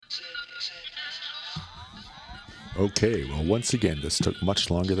Okay, well, once again, this took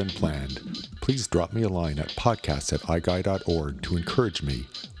much longer than planned. Please drop me a line at podcast@iguy.org to encourage me,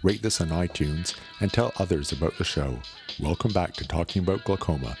 rate this on iTunes, and tell others about the show. Welcome back to Talking About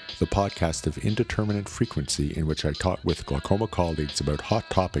Glaucoma, the podcast of indeterminate frequency in which I talk with glaucoma colleagues about hot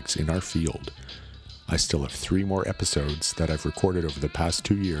topics in our field. I still have 3 more episodes that I've recorded over the past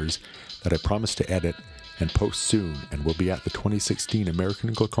 2 years that I promise to edit and post soon, and will be at the 2016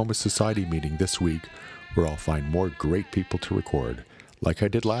 American Glaucoma Society meeting this week, where I'll find more great people to record, like I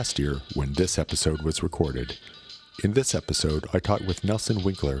did last year when this episode was recorded. In this episode, I talked with Nelson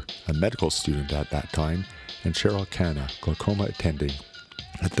Winkler, a medical student at that time, and Cheryl Canna, glaucoma attending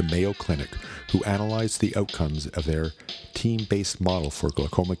at the Mayo Clinic, who analyzed the outcomes of their team-based model for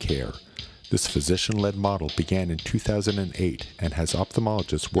glaucoma care. This physician-led model began in 2008 and has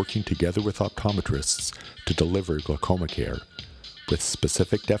ophthalmologists working together with optometrists to deliver glaucoma care. With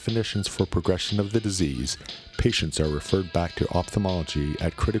specific definitions for progression of the disease, patients are referred back to ophthalmology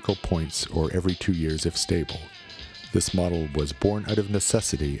at critical points or every 2 years if stable. This model was born out of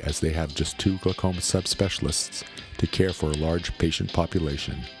necessity as they have just 2 glaucoma subspecialists to care for a large patient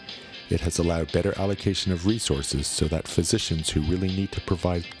population. It has allowed better allocation of resources so that physicians who really need to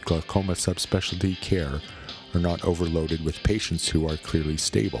provide glaucoma subspecialty care are not overloaded with patients who are clearly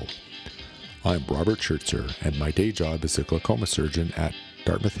stable. I'm Robert Schertzer, and my day job is a glaucoma surgeon at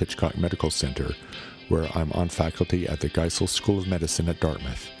Dartmouth Hitchcock Medical Center, where I'm on faculty at the Geisel School of Medicine at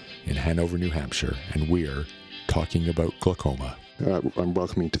Dartmouth in Hanover, New Hampshire, and we're talking about glaucoma. I'm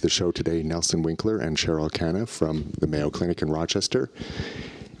welcoming to the show today Nelson Winkler and Cheryl Canna from the Mayo Clinic in Rochester.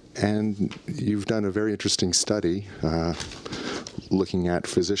 And you've done a very interesting study looking at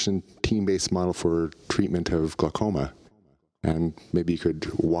physician team-based model for treatment of glaucoma. And maybe you could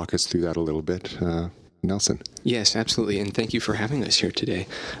walk us through that a little bit, Nelson. Yes, absolutely, and thank you for having us here today.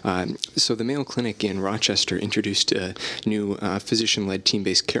 So the Mayo Clinic in Rochester introduced a new physician-led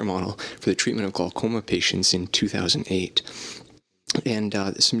team-based care model for the treatment of glaucoma patients in 2008. And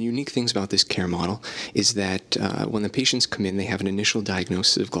some unique things about this care model is that when the patients come in, they have an initial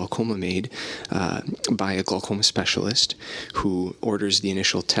diagnosis of glaucoma made by a glaucoma specialist who orders the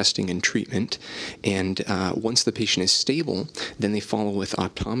initial testing and treatment. And once the patient is stable, then they follow with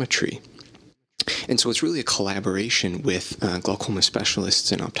optometry. And so it's really a collaboration with glaucoma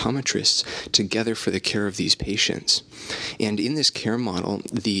specialists and optometrists together for the care of these patients. And in this care model,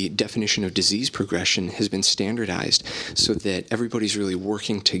 the definition of disease progression has been standardized so that everybody's really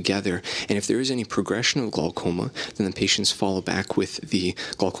working together. And if there is any progression of glaucoma, then the patients follow back with the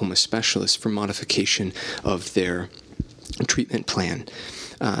glaucoma specialist for modification of their treatment plan.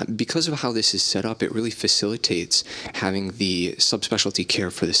 Because of how this is set up, it really facilitates having the subspecialty care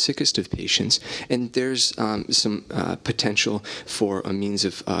for the sickest of patients, and there's some potential for a means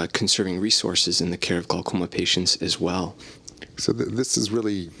of conserving resources in the care of glaucoma patients as well. So this is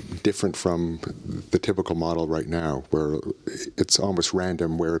really different from the typical model right now, where it's almost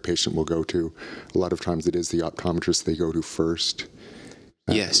random where a patient will go to. A lot of times it is the optometrist they go to first.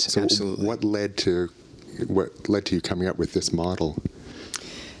 Yes, so absolutely. What led to you coming up with this model?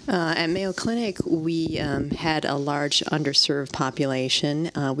 At Mayo Clinic, we had a large underserved population.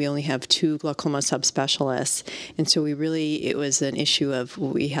 We only have 2 glaucoma subspecialists, and so it was an issue of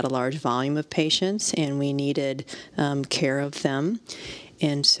we had a large volume of patients, and we needed care of them,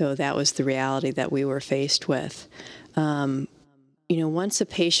 and so that was the reality that we were faced with. Once a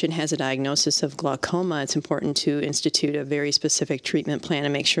patient has a diagnosis of glaucoma, it's important to institute a very specific treatment plan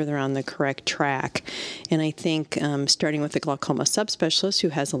and make sure they're on the correct track. And I think starting with the glaucoma subspecialist who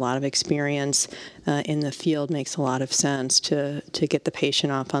has a lot of experience in the field makes a lot of sense to get the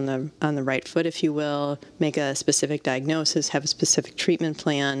patient off on the right foot, if you will, make a specific diagnosis, have a specific treatment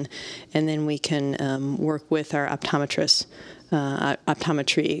plan, and then we can work with our optometry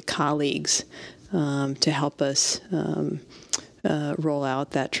colleagues to help us roll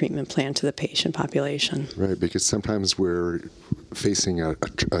out that treatment plan to the patient population. Right, because sometimes we're facing a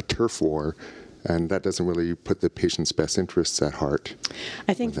turf war, and that doesn't really put the patient's best interests at heart.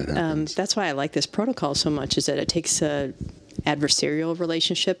 I think that's why I like this protocol so much, is that it takes a adversarial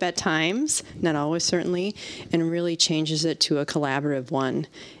relationship at times, not always certainly, and really changes it to a collaborative one.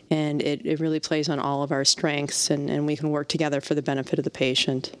 And it really plays on all of our strengths, and we can work together for the benefit of the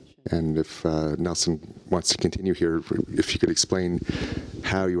patient. And if Nelson wants to continue here, if you could explain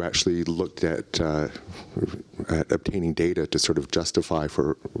how you actually looked at obtaining data to sort of justify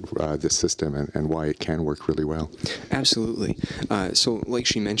for this system and why it can work really well. Absolutely. So like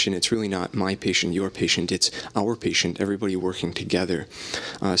she mentioned, it's really not my patient, your patient, it's our patient, everybody working together.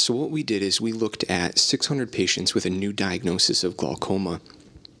 So what we did is we looked at 600 patients with a new diagnosis of glaucoma.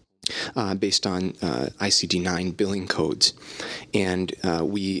 based on ICD-9 billing codes. And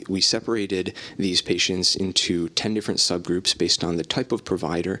we separated these patients into 10 different subgroups based on the type of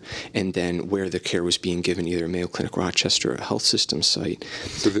provider and then where the care was being given, either Mayo Clinic Rochester or a health system site.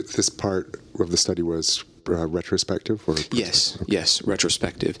 So this part of the study was retrospective, or yes,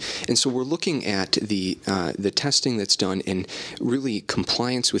 retrospective. And so we're looking at the testing that's done and really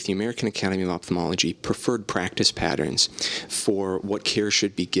compliance with the American Academy of Ophthalmology preferred practice patterns for what care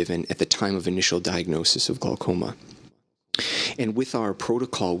should be given at the time of initial diagnosis of glaucoma. And with our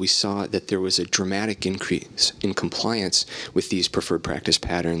protocol, we saw that there was a dramatic increase in compliance with these preferred practice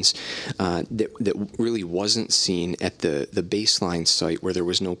patterns that really wasn't seen at the baseline site where there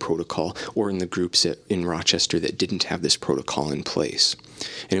was no protocol, or in the groups in Rochester that didn't have this protocol in place.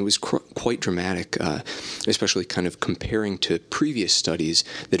 And it was quite dramatic, especially kind of comparing to previous studies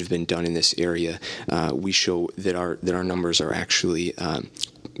that have been done in this area. We show that our numbers are actually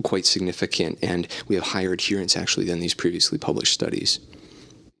quite significant, and we have higher adherence actually than these previously published studies.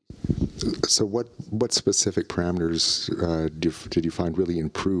 So what specific parameters did you find really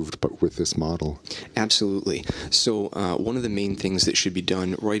improved but with this model? Absolutely. So one of the main things that should be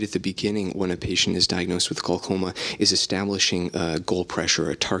done right at the beginning when a patient is diagnosed with glaucoma is establishing a goal pressure,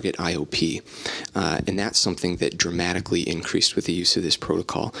 a target IOP. And that's something that dramatically increased with the use of this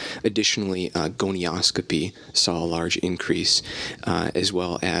protocol. Additionally, gonioscopy saw a large increase, as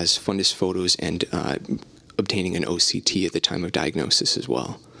well as fundus photos and obtaining an OCT at the time of diagnosis as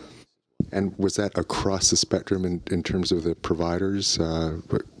well. And was that across the spectrum in terms of the providers?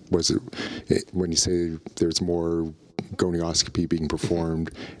 Was it, when you say there's more gonioscopy being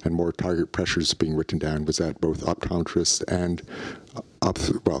performed and more target pressures being written down, was that both optometrists and, all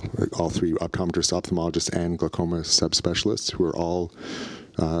three, optometrists, ophthalmologists, and glaucoma subspecialists who are all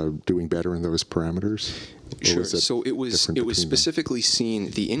doing better in those parameters? Sure. So it was specifically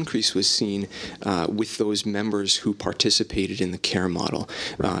seen, the increase was seen with those members who participated in the care model,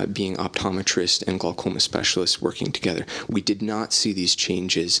 being optometrists and glaucoma specialists working together. We did not see these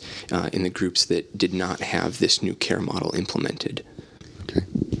changes in the groups that did not have this new care model implemented. Okay.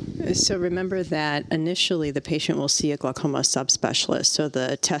 So remember that initially the patient will see a glaucoma subspecialist, so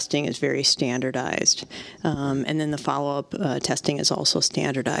the testing is very standardized. And then the follow-up testing is also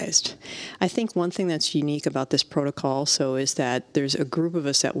standardized. I think one thing that's unique about this protocol also is that there's a group of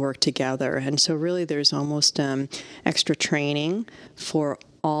us that work together, and so really there's almost extra training for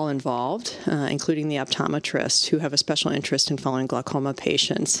all involved, including the optometrists who have a special interest in following glaucoma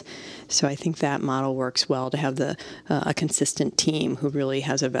patients. So I think that model works well to have a consistent team who really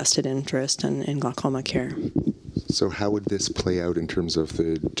has a vested interest in glaucoma care. So how would this play out in terms of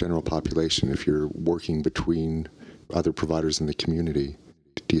the general population if you're working between other providers in the community?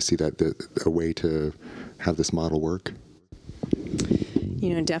 Do you see that a way to have this model work?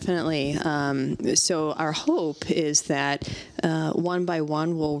 Definitely. So our hope is that one by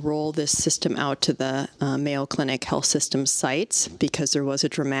one we'll roll this system out to the Mayo Clinic Health System sites, because there was a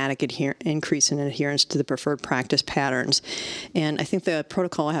dramatic increase in adherence to the preferred practice patterns. And I think the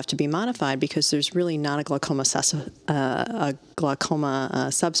protocol will have to be modified because there's really not a glaucoma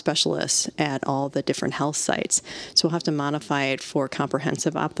subspecialist at all the different health sites. So we'll have to modify it for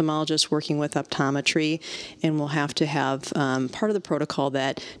comprehensive ophthalmologists working with optometry, and we'll have to have part of the protocol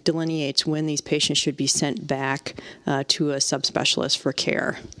that delineates when these patients should be sent back to a subspecialist for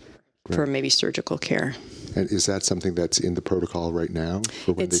care, for maybe surgical care. And is that something that's in the protocol right now?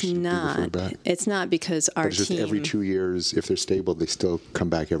 For when it's they should not. Be referred back? It's not, because our but it's team. Just every 2 years, if they're stable, they still come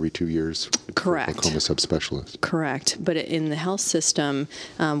back every 2 years. Correct. For glaucoma subspecialist. Correct. But in the health system,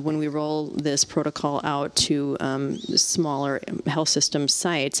 when we roll this protocol out to smaller health system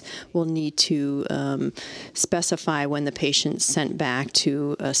sites, we'll need to specify when the patient's sent back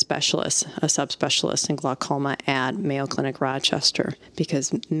to a specialist, a subspecialist in glaucoma at Mayo Clinic Rochester,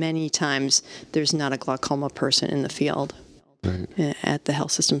 because many times there's not a glaucoma person in the field at the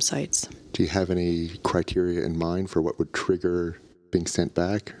health system sites. Do you have any criteria in mind for what would trigger being sent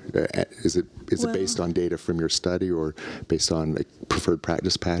back? Is it based on data from your study or based on preferred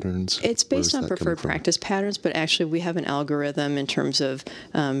practice patterns? It's based on preferred practice patterns, but actually we have an algorithm in terms of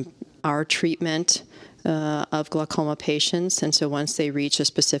our treatment of glaucoma patients. And so once they reach a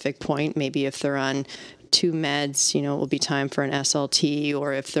specific point, maybe if they're on 2 meds, it will be time for an SLT,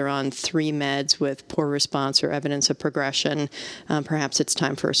 or if they're on 3 meds with poor response or evidence of progression, perhaps it's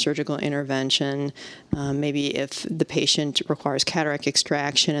time for a surgical intervention. Maybe if the patient requires cataract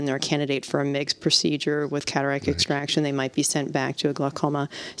extraction and they're a candidate for a MIGS procedure with cataract extraction, they might be sent back to a glaucoma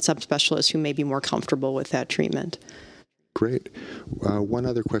subspecialist who may be more comfortable with that treatment. Great. One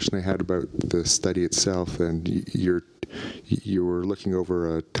other question I had about the study itself, and you were looking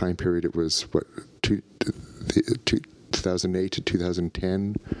over a time period. It was 2008 to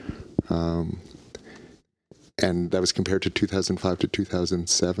 2010, and that was compared to 2005 to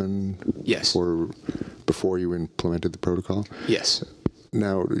 2007. Yes. Before you implemented the protocol. Yes.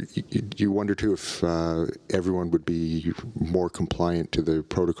 Now, you wonder too if everyone would be more compliant to the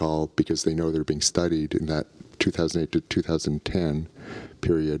protocol because they know they're being studied in that 2008 to 2010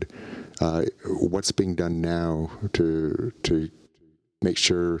 period. What's being done now to make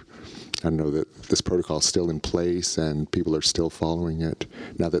sure, I don't know, that this protocol is still in place and people are still following it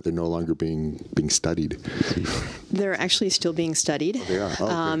now that they're no longer being studied? They're actually still being studied. Oh, they are?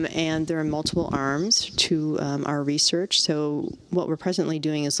 Oh, okay. And there are multiple arms to our research. So what we're presently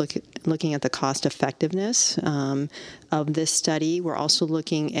doing is looking at the cost effectiveness of this study. We're also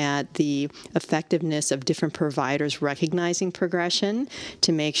looking at the effectiveness of different providers recognizing progression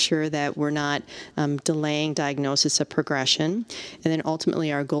to make sure that we're not delaying diagnosis of progression. And then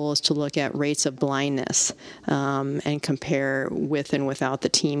ultimately our goal is to look at rates of blindness and compare with and without the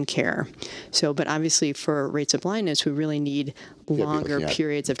team care. So, but obviously for rates of blindness, we really need longer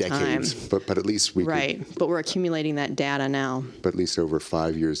periods of decades, time. But at least we But we're accumulating that data now. But at least over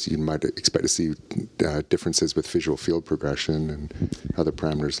 5 years, you might expect to see differences with visual field progression and other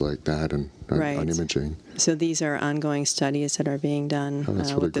parameters like that, and on imaging. So these are ongoing studies that are being done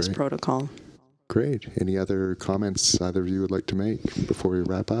with this protocol. Great. Any other comments either of you would like to make before we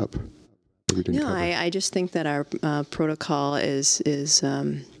wrap up? I just think that our protocol is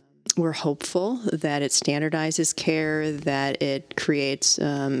we're hopeful that it standardizes care, that it creates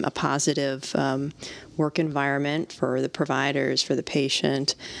a positive work environment for the providers, for the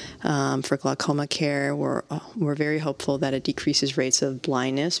patient, for glaucoma care. We're very hopeful that it decreases rates of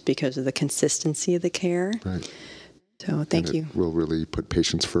blindness because of the consistency of the care. Right. So thank you. We'll really put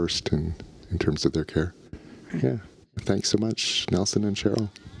patients first in terms of their care. Right. Yeah. Thanks so much, Nelson and Cheryl.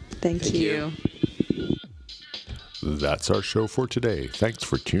 Thank you. That's our show for today. Thanks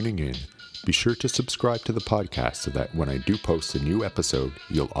for tuning in. Be sure to subscribe to the podcast so that when I do post a new episode,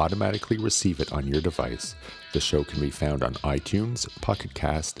 you'll automatically receive it on your device. The show can be found on iTunes, Pocket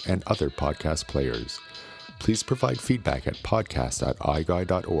Cast, and other podcast players. Please provide feedback at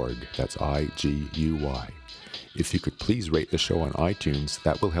podcast@iguy.org. That's IGUY. If you could please rate the show on iTunes,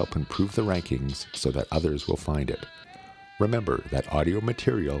 that will help improve the rankings so that others will find it. Remember that audio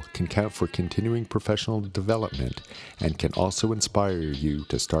material can count for continuing professional development and can also inspire you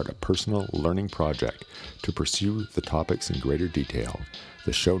to start a personal learning project to pursue the topics in greater detail.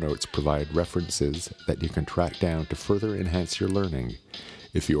 The show notes provide references that you can track down to further enhance your learning.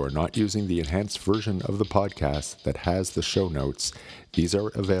 If you are not using the enhanced version of the podcast that has the show notes, these are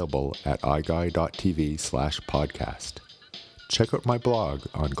available at iguy.tv/podcast. Check out my blog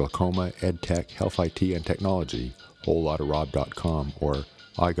on glaucoma, edtech, health IT, and technology, wholelotofrob.com or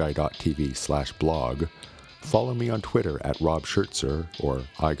iguy.tv/blog. Follow me on Twitter at Rob Schertzer or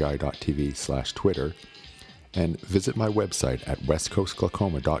iguy.tv/Twitter. And visit my website at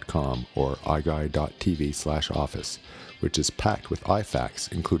westcoastglaucoma.com or iguy.tv/office, which is packed with iFacts,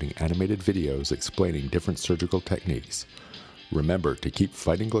 including animated videos explaining different surgical techniques. Remember to keep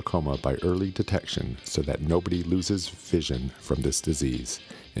fighting glaucoma by early detection so that nobody loses vision from this disease.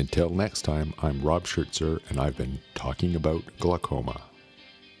 Until next time, I'm Rob Schertzer, and I've been talking about glaucoma.